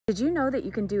Did you know that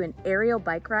you can do an aerial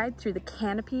bike ride through the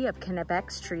canopy of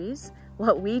Quebec's trees?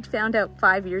 Well, we found out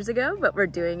 5 years ago, but we're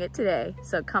doing it today.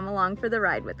 So come along for the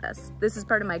ride with us. This is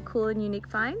part of my cool and unique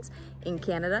finds in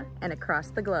Canada and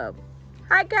across the globe.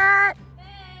 Hi, Kat!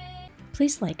 Hey.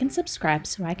 Please like and subscribe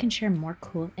so I can share more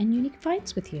cool and unique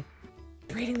finds with you.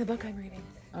 Reading the book I'm reading.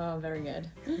 Oh, very good.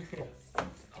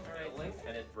 Alright,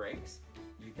 and it brakes.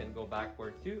 You can go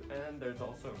backward too, and there's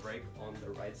also a brake on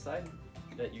the right side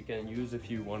that you can use if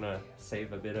you want to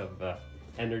save a bit of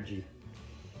energy.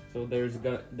 So there's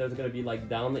gonna be like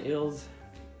down the hills,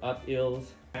 up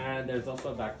hills, and there's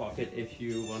also a back pocket if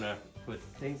you want to put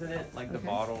things in it, like the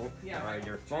bottle or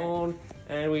your phone.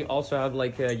 And we also have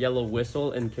like a yellow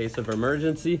whistle in case of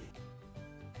emergency.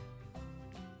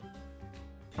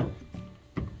 Take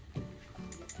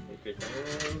it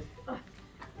down.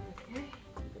 Okay.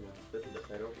 Put the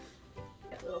pedals.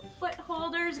 Got little foot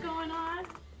holders going on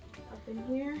up in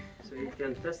here. So you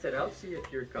can test it out, see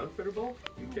if you're comfortable.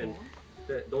 You can,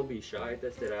 don't be shy,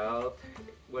 test it out.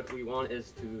 What we want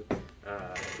is to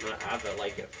not have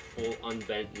like a full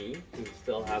unbent knee. We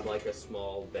still have like a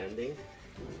small bending.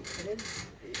 Okay.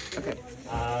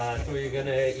 So you're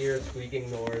gonna hear squeaking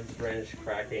noise, wrench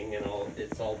cracking, and all.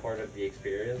 It's all part of the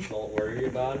experience. Don't worry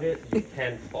about it. You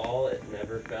can't fall. It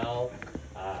never fell.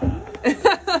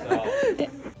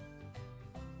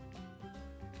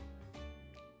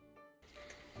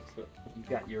 So you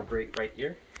got your brake right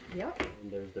here. Yep. And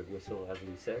there's the whistle, as we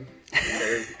said.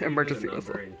 There's Emergency a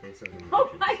whistle. in case of emergency. Oh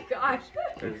my gosh!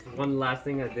 There's one last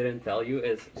thing I didn't tell you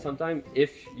is sometimes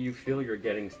if you feel you're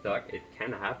getting stuck, it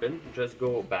can happen. Just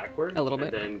go backward A little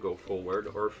bit. and then go forward,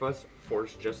 or force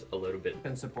just a little bit.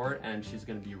 And support, and she's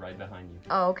gonna be right behind you.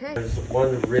 Oh, okay. There's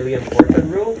one really important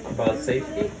rule about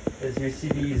safety is you see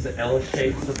these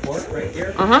L-shaped support right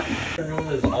here. The rule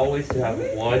is always to have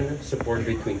one support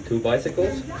between two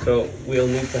bicycles. So we'll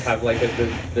need to have like a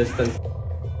good distance.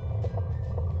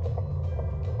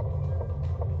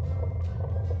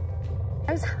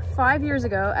 Guys, 5 years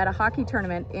ago at a hockey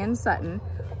tournament in Sutton,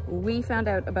 we found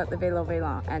out about the Vélo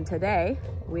Volant, and today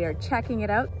we are checking it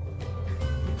out.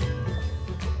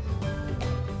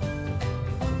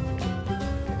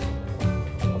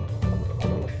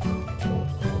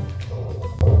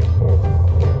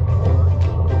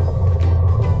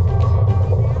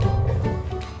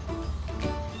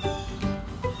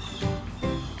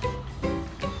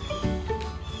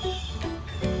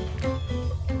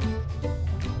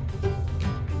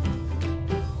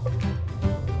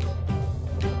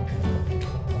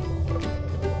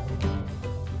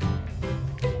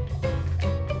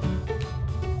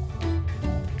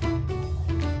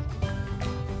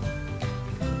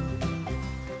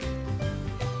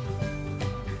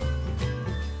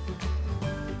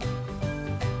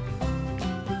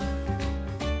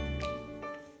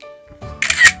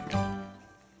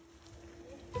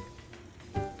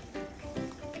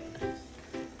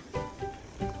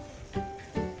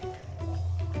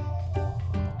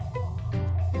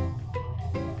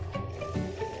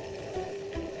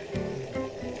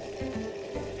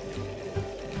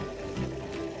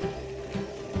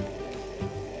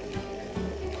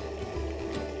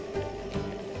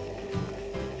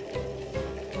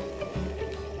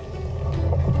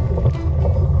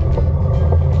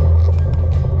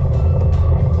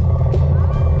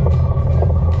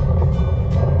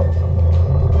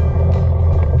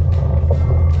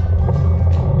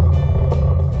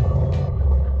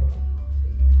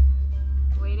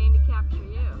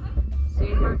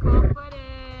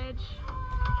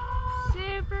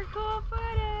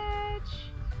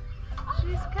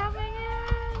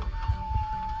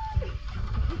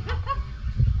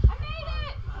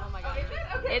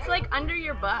 It's like under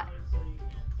your butt.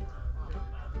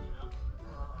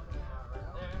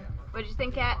 What'd you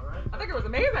think, Kat? I think it was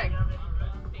amazing.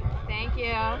 Thank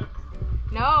you.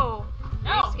 No. No,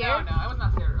 Are you scared? no, I was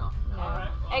not scared at all.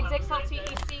 Exit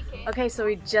Okay, so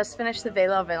we just finished the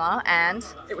Vélo Volant and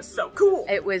It was so cool.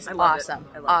 it was I loved awesome. it.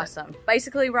 I loved Awesome.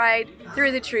 Bicycle ride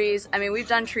through the trees. I mean, we've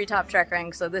done treetop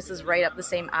trekking, so this is right up the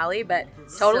same alley, but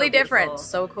totally So different. beautiful.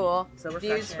 So cool. So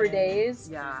Views for refreshing. days.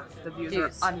 Yeah, the views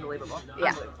Views. are unbelievable. Yeah.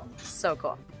 Unbelievable. So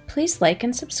cool. Please like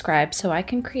and subscribe so I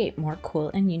can create more cool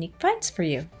and unique finds for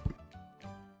you.